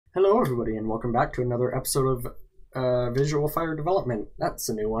Hello, everybody, and welcome back to another episode of Visual Fire Development. That's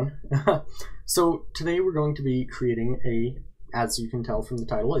a new one. So today we're going to be creating as you can tell from the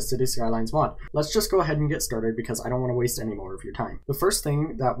title, a City Skylines mod. Let's just go ahead and get started because I don't want to waste any more of your time. The first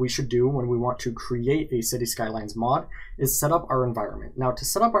thing that we should do when we want to create a City Skylines mod is set up our environment. Now, to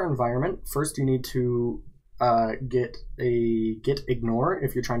set up our environment, first you need to git ignore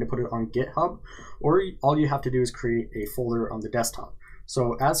if you're trying to put it on GitHub, or all you have to do is create a folder on the desktop.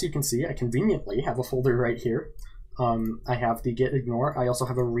 So as you can see, I conveniently have a folder right here. I have the git ignore. I also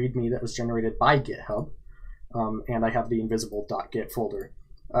have a readme that was generated by GitHub, and I have the invisible.git folder.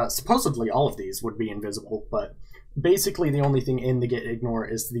 Supposedly all of these would be invisible, but basically the only thing in the git ignore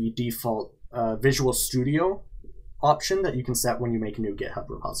is the default Visual Studio option that you can set when you make a new GitHub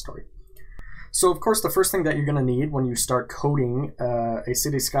repository. So of course the first thing that you're going to need when you start coding a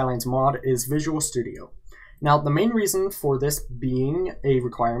City Skylines mod is Visual Studio. Now, the main reason for this being a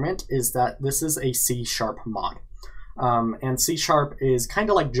requirement is that this is a C# mod. And C# is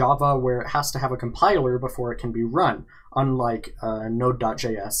kind of like Java, where it has to have a compiler before it can be run, unlike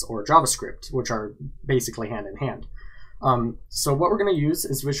Node.js or JavaScript, which are basically hand in hand. So what we're going to use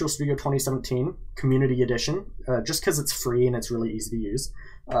is Visual Studio 2017 Community Edition, just because it's free and it's really easy to use.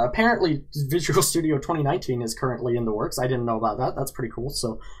 Apparently, Visual Studio 2019 is currently in the works. I didn't know about that. That's pretty cool.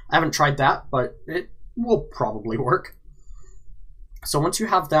 So I haven't tried that, but it will probably work. So once you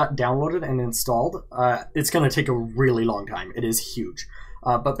have that downloaded and installed, it's going to take a really long time. It is huge.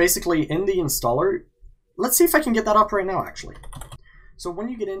 But basically in the installer, let's see if I can get that up right now actually. So when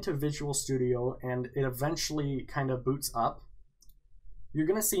you get into Visual Studio and it eventually kind of boots up, you're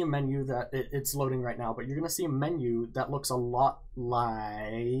going to see a menu that it's loading right now, but you're going to see a menu that looks a lot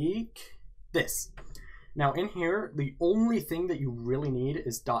like this. Now in here, the only thing that you really need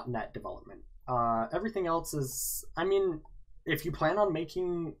is .NET development. Everything else is, I mean, if you plan on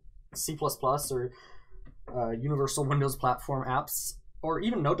making C++ or Universal Windows Platform apps, or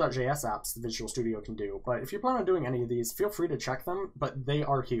even Node.js apps the Visual Studio can do, but if you plan on doing any of these, feel free to check them, but they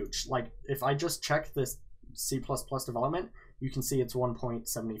are huge. Like, if I just check this C++ development, you can see it's 1.75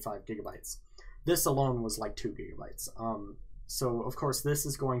 gigabytes. This alone was like 2 gigabytes. So, of course, this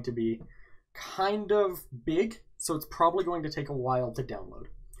is going to be kind of big, so it's probably going to take a while to download.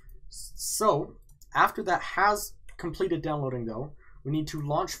 So, after that has completed downloading though, we need to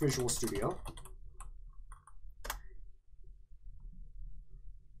launch Visual Studio.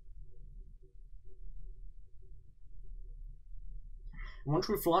 And once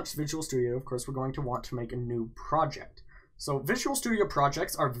we've launched Visual Studio, of course, we're going to want to make a new project. So Visual Studio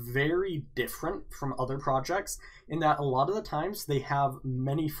projects are very different from other projects in that a lot of the times they have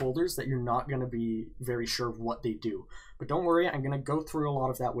many folders that you're not going to be very sure of what they do. But don't worry, I'm going to go through a lot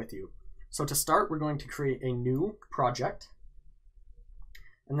of that with you. So to start, we're going to create a new project.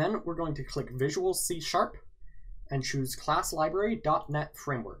 And then we're going to click Visual C# and choose Class Library .NET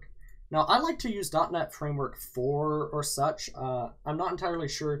Framework. Now, I like to use .NET Framework 4 or such. I'm not entirely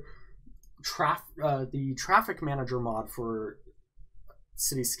sure. The Traffic Manager mod for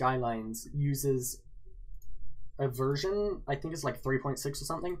City Skylines uses a version, I think it's like 3.6 or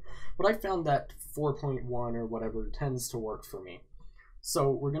something, but I found that 4.1 or whatever tends to work for me.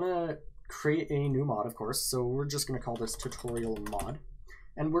 So we're gonna create a new mod, of course, so we're just gonna call this tutorial mod,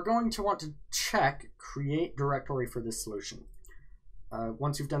 and we're going to want to check create directory for this solution.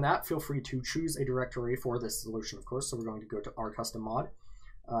 Once you've done that, feel free to choose a directory for this solution, of course, so we're going to go to our custom mod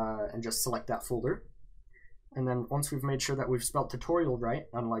and just select that folder. And then once we've made sure that we've spelled tutorial right,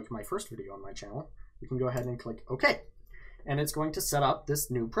 unlike my first video on my channel, we can go ahead and click OK. And it's going to set up this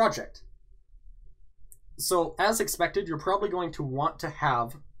new project. So as expected, you're probably going to want to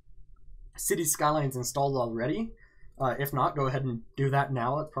have City Skylines installed already. If not, go ahead and do that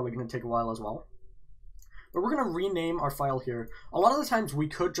now. It's probably going to take a while as well. But we're going to rename our file here. A lot of the times we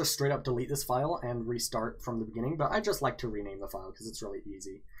could just straight up delete this file and restart from the beginning, but I just like to rename the file because it's really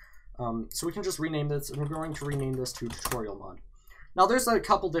easy. So we can just rename this, and we're going to rename this to tutorial mod. Now there's a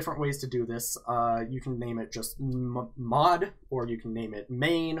couple different ways to do this. You can name it just mod, or you can name it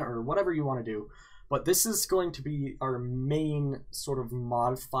main, or whatever you want to do. But this is going to be our main sort of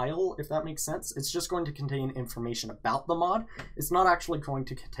mod file, if that makes sense. It's just going to contain information about the mod. It's not actually going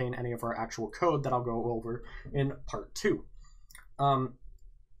to contain any of our actual code that I'll go over in part 2.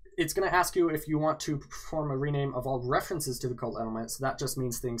 It's going to ask you if you want to perform a rename of all references to the code elements. That just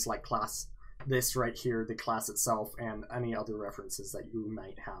means things like class, this right here, the class itself, and any other references that you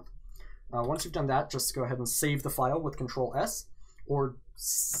might have. Once you've done that, just go ahead and save the file with Control S, or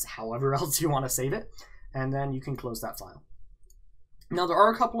however else you want to save it, and then you can close that file. Now there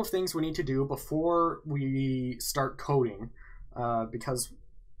are a couple of things we need to do before we start coding, because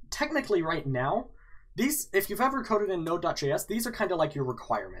technically right now, these, if you've ever coded in Node.js, these are kind of like your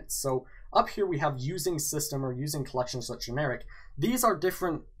requirements. So up here we have using system or using collection/generic. These are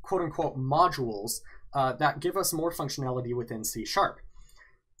different quote-unquote modules that give us more functionality within C#.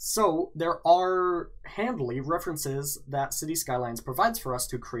 So there are handily references that City Skylines provides for us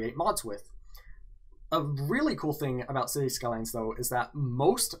to create mods with. A really cool thing about City Skylines, though, is that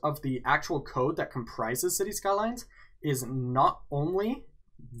most of the actual code that comprises City Skylines is not only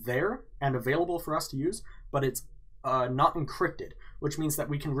there and available for us to use, but it's not encrypted, which means that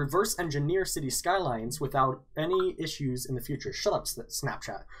we can reverse engineer City Skylines without any issues in the future. Shut up,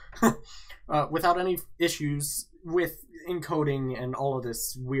 Snapchat. Without any issues with encoding and all of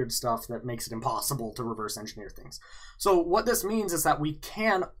this weird stuff that makes it impossible to reverse engineer things. So what this means is that we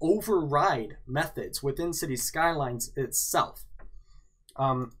can override methods within City Skylines itself.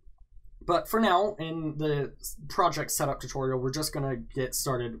 But for now, in the project setup tutorial, we're just going to get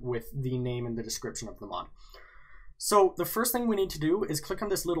started with the name and the description of the mod. So the first thing we need to do is click on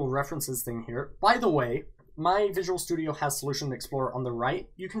this little references thing here. By the way, my Visual Studio has Solution Explorer on the right.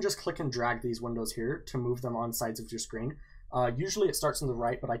 You can just click and drag these windows here to move them on sides of your screen. Usually it starts on the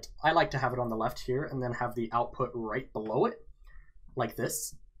right, but I like to have it on the left here and then have the output right below it, like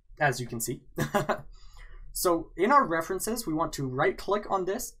this, as you can see. So in our references, we want to right click on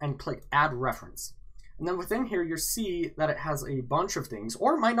this and click Add Reference. And then within here, you'll see that it has a bunch of things,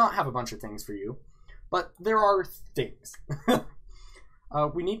 or it might not have a bunch of things for you, but there are things.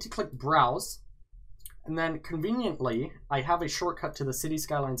 We need to click Browse. And then conveniently, I have a shortcut to the City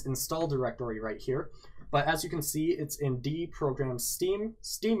Skylines install directory right here. But as you can see, it's in D, Programs, Steam,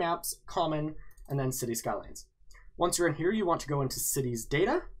 Steam Apps, Common, and then City Skylines. Once you're in here, you want to go into Cities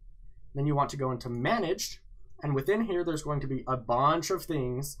Data. Then you want to go into Managed. And within here, there's going to be a bunch of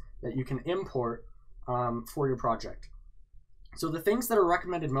things that you can import for your project. So the things that are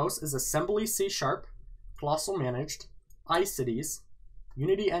recommended most is Assembly C#, Colossal Managed, iCities,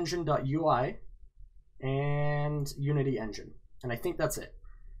 Unity Engine.ui, and Unity Engine. And I think that's it.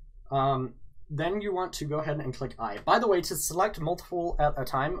 Then you want to go ahead and click I. By the way, to select multiple at a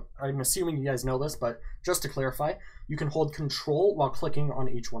time, I'm assuming you guys know this, but just to clarify, you can hold Control while clicking on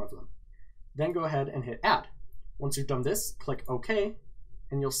each one of them. Then go ahead and hit Add. Once you've done this, click OK,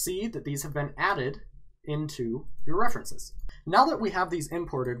 and you'll see that these have been added into your references. Now that we have these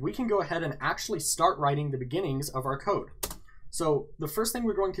imported, we can go ahead and actually start writing the beginnings of our code. So the first thing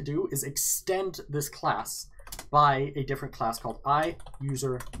we're going to do is extend this class by a different class called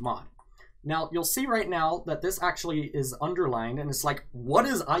iUserMod. Now you'll see right now that this actually is underlined and it's like, what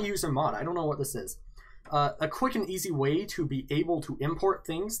is iUserMod? I don't know what this is. A quick and easy way to be able to import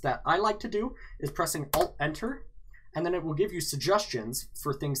things that I like to do is pressing Alt-Enter, and then it will give you suggestions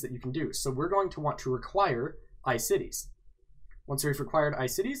for things that you can do. So we're going to want to require iCities. Once we've required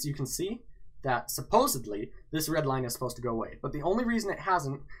iCities, you can see that supposedly this red line is supposed to go away. But the only reason it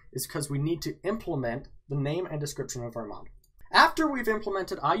hasn't is because we need to implement the name and description of our mod. After we've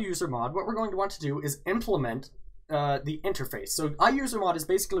implemented iUserMod, what we're going to want to do is implement the interface. So iUserMod is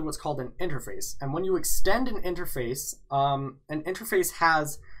basically what's called an interface. And when you extend an interface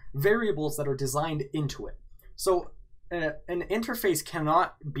has variables that are designed into it. So an interface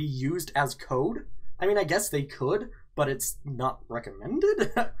cannot be used as code. I mean, I guess they could, but it's not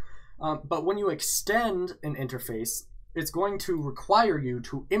recommended. But when you extend an interface, it's going to require you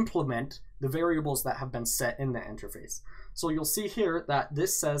to implement the variables that have been set in the interface. So you'll see here that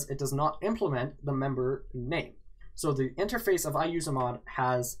this says it does not implement the member name. So the interface of iUserMod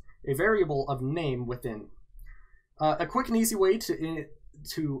has a variable of name within. A quick and easy way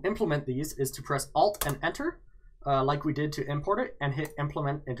to implement these is to press Alt and Enter, like we did to import it, and hit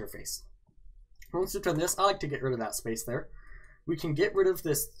Implement Interface. Once you've done this, I like to get rid of that space there. We can get rid of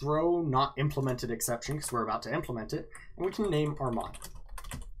this throw not implemented exception because we're about to implement it, and we can name our mod.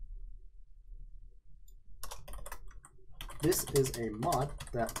 This is a mod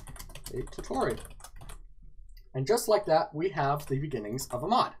that a tutorial. And just like that, we have the beginnings of a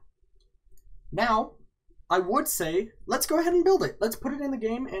mod. Now, I would say, let's go ahead and build it. Let's put it in the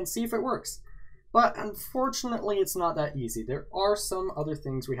game and see if it works. But unfortunately, it's not that easy. There are some other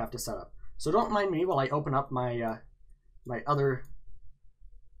things we have to set up. So don't mind me while I open up my my other...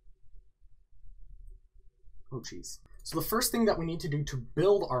 Oh, geez. So the first thing that we need to do to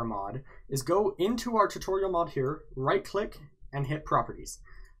build our mod is go into our tutorial mod here, right-click, and hit Properties.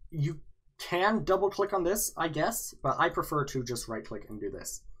 You can double-click on this, I guess, but I prefer to just right-click and do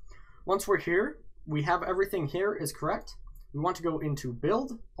this. Once we're here, we have everything here is correct. We want to go into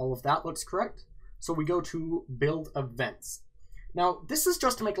Build. All of that looks correct. So we go to Build Events. Now, this is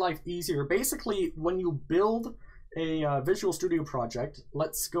just to make life easier. Basically, when you build a Visual Studio project,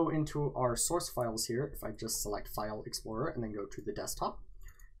 let's go into our source files here. If I just select File Explorer and then go to the desktop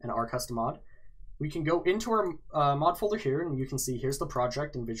and our custom mod, we can go into our mod folder here, and you can see here's the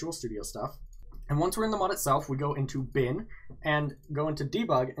project and Visual Studio stuff. And once we're in the mod itself, we go into bin and go into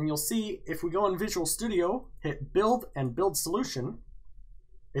debug, and you'll see if we go in Visual Studio, hit build and build solution,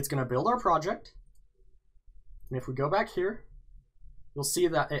 it's going to build our project. And if we go back here, you'll see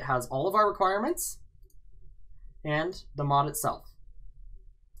that it has all of our requirements and the mod itself.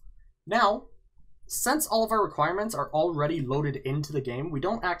 Now, since all of our requirements are already loaded into the game, we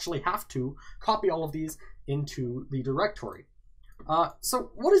don't actually have to copy all of these into the directory.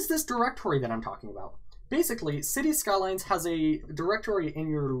 So what is this directory that I'm talking about? Basically, Cities Skylines has a directory in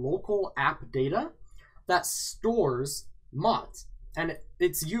your local app data that stores mods, and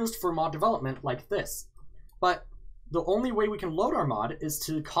it's used for mod development like this. But the only way we can load our mod is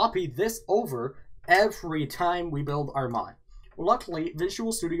to copy this over every time we build our mod. Well, luckily,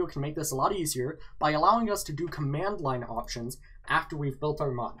 Visual Studio can make this a lot easier by allowing us to do command line options after we've built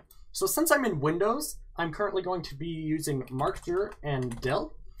our mod. So since I'm in Windows, I'm currently going to be using markdir and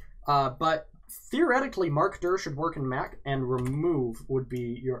del, but theoretically markdir should work in Mac, and remove would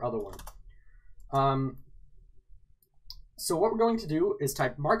be your other one. So what we're going to do is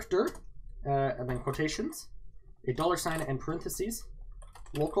type markdir, and then quotations, a $sign and parentheses,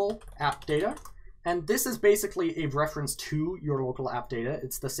 local app data, and this is basically a reference to your local app data.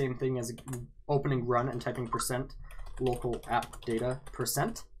 It's the same thing as opening run and typing % local app data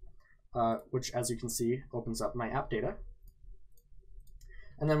 %. Which, as you can see, opens up my app data.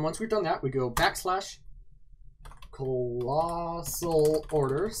 And then once we've done that, we go backslash colossal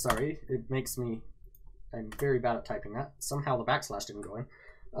order. Sorry, it makes me, I'm very bad at typing that. Somehow the backslash didn't go in.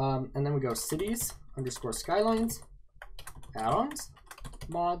 And then we go cities _ skylines, add-ons,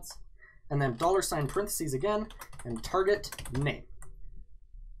 mods, and then $sign parentheses again, and target name.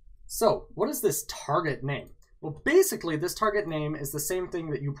 So what is this target name? Well, basically, this target name is the same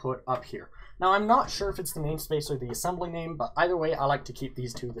thing that you put up here. Now, I'm not sure if it's the namespace or the assembly name, but either way, I like to keep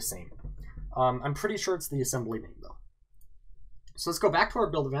these two the same. I'm pretty sure it's the assembly name, though. So let's go back to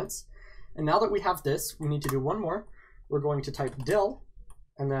our build events. And now that we have this, we need to do one more. We're going to type del,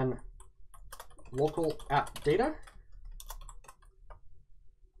 and then local app data,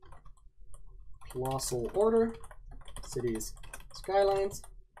 colossal order, cities, skylines,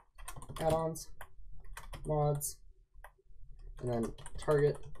 add-ons, mods, and then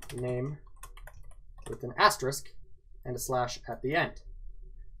target name with an asterisk and a slash at the end.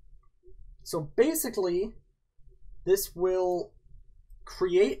 So basically, this will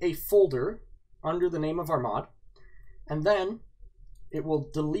create a folder under the name of our mod, and then it will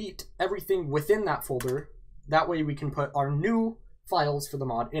delete everything within that folder. That way we can put our new files for the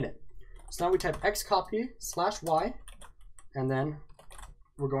mod in it. So now we type xcopy /y, and then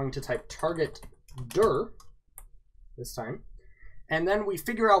we're going to type target dir this time, and then we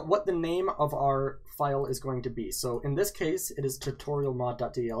figure out what the name of our file is going to be. So in this case, it is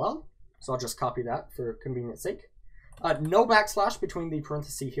tutorialmod.dll, so I'll just copy that for convenience sake. No backslash between the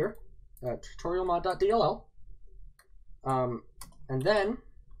parentheses here, tutorialmod.dll, and then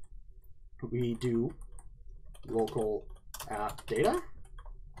we do local app data,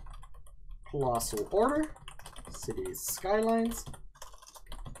 colossal order, cities, skylines,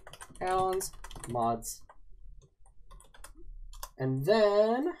 add-ons, mods, and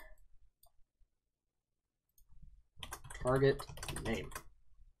then target name.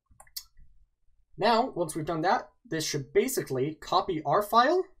 Now, once we've done that, this should basically copy our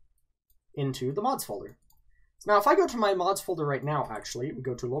file into the mods folder. So now if I go to my mods folder right now, actually, we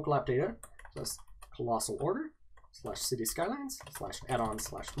go to local app data, plus colossal order, /city skylines, /add-ons,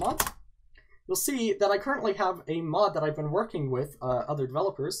 /mods, you'll see that I currently have a mod that I've been working with other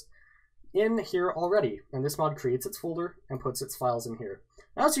developers in here already, and this mod creates its folder and puts its files in here.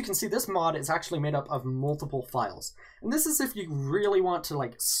 Now, as you can see, this mod is actually made up of multiple files, and this is if you really want to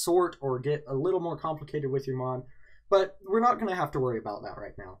like sort or get a little more complicated with your mod, but we're not going to have to worry about that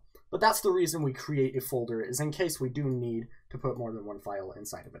right now. But that's the reason we create a folder, is in case we do need to put more than one file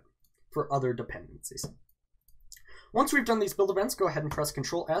inside of it for other dependencies. Once we've done these build events, go ahead and press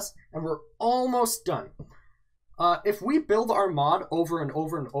Ctrl S, and we're almost done. If we build our mod over and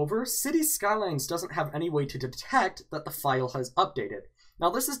over and over, Cities Skylines doesn't have any way to detect that the file has updated.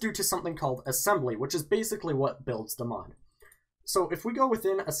 Now this is due to something called assembly, which is basically what builds the mod. So if we go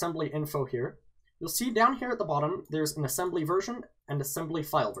within assembly info here, you'll see down here at the bottom, there's an assembly version and assembly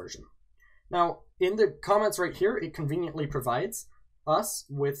file version. Now in the comments right here, it conveniently provides us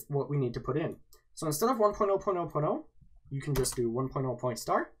with what we need to put in. So instead of 1.0.0.0, you can just do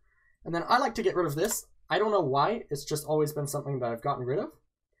 1.0.*, and then I like to get rid of this. I don't know why. It's just always been something that I've gotten rid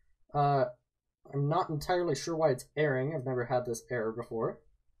of. I'm not entirely sure why it's erroring. I've never had this error before.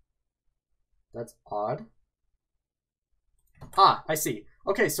 That's odd. Ah, I see.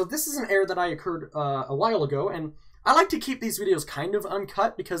 Okay, so this is an error that occurred a while ago, and I like to keep these videos kind of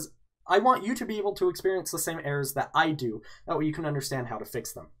uncut because I want you to be able to experience the same errors that I do. That way you can understand how to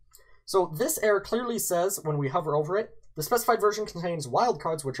fix them. So this error clearly says, when we hover over it, the specified version contains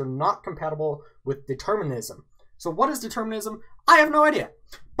wildcards which are not compatible with determinism. So what is determinism? I have no idea.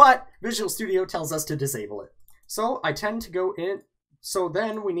 But Visual Studio tells us to disable it. So I tend to go in. So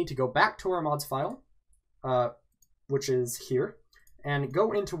then we need to go back to our mods file, which is here, and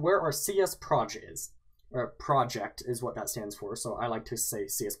go into where our CS project is. Project is what that stands for. So I like to say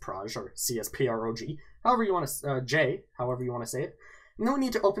CS proj or CS prog, however you want to, J, however you want to say it. And then we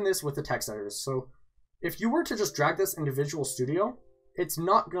need to open this with the text editors. So if you were to just drag this into Visual Studio, it's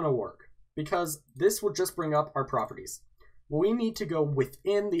not going to work because this will just bring up our properties. We need to go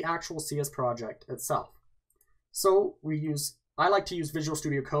within the actual CS project itself. So I like to use Visual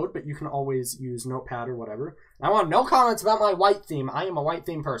Studio Code, but you can always use Notepad or whatever. I want no comments about my white theme. I am a white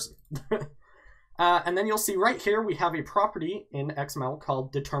theme person. And then you'll see right here we have a property in XML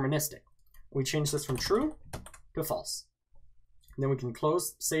called deterministic. We change this from true to false. And then we can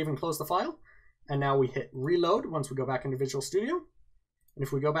save and close the file. And now we hit reload once we go back into Visual Studio. And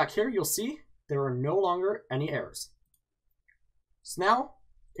if we go back here, you'll see there are no longer any errors. So now,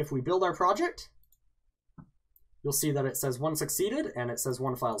 if we build our project, you'll see that it says 1 succeeded and it says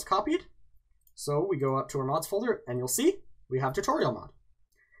 1 file is copied. So we go up to our mods folder and you'll see we have tutorial mod.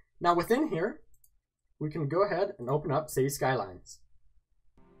 Now within here, we can go ahead and open up City Skylines.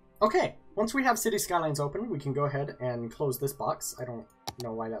 Okay, once we have City Skylines open, we can go ahead and close this box. I don't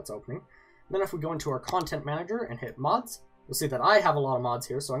know why that's opening. Then if we go into our content manager and hit mods, you'll see that I have a lot of mods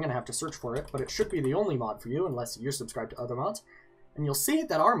here, so I'm going to have to search for it, but it should be the only mod for you unless you're subscribed to other mods. And you'll see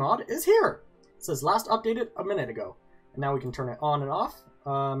that our mod is here. It says last updated a minute ago. And now we can turn it on and off.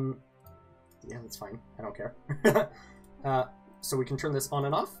 Yeah, that's fine. I don't care. So we can turn this on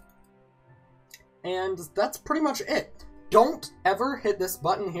and off. And that's pretty much it. Don't ever hit this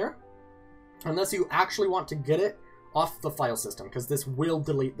button here unless you actually want to get it off the file system, because this will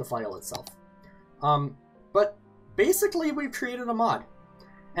delete the file itself. But basically we've created a mod.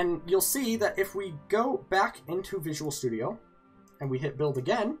 And you'll see that if we go back into Visual Studio and we hit build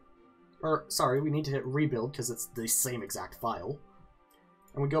again, or sorry, we need to hit rebuild because it's the same exact file.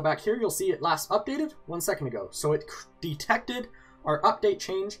 And we go back here, you'll see it last updated 1 second ago. So it detected our update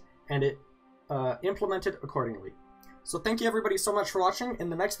change and it implemented accordingly. So thank you everybody so much for watching. In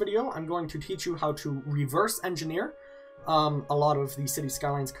the next video, I'm going to teach you how to reverse engineer a lot of the City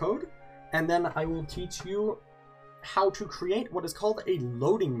Skylines code. And then I will teach you how to create what is called a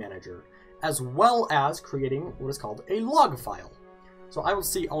loading manager, as well as creating what is called a log file. So I will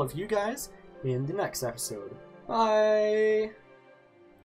see all of you guys in the next episode. Bye!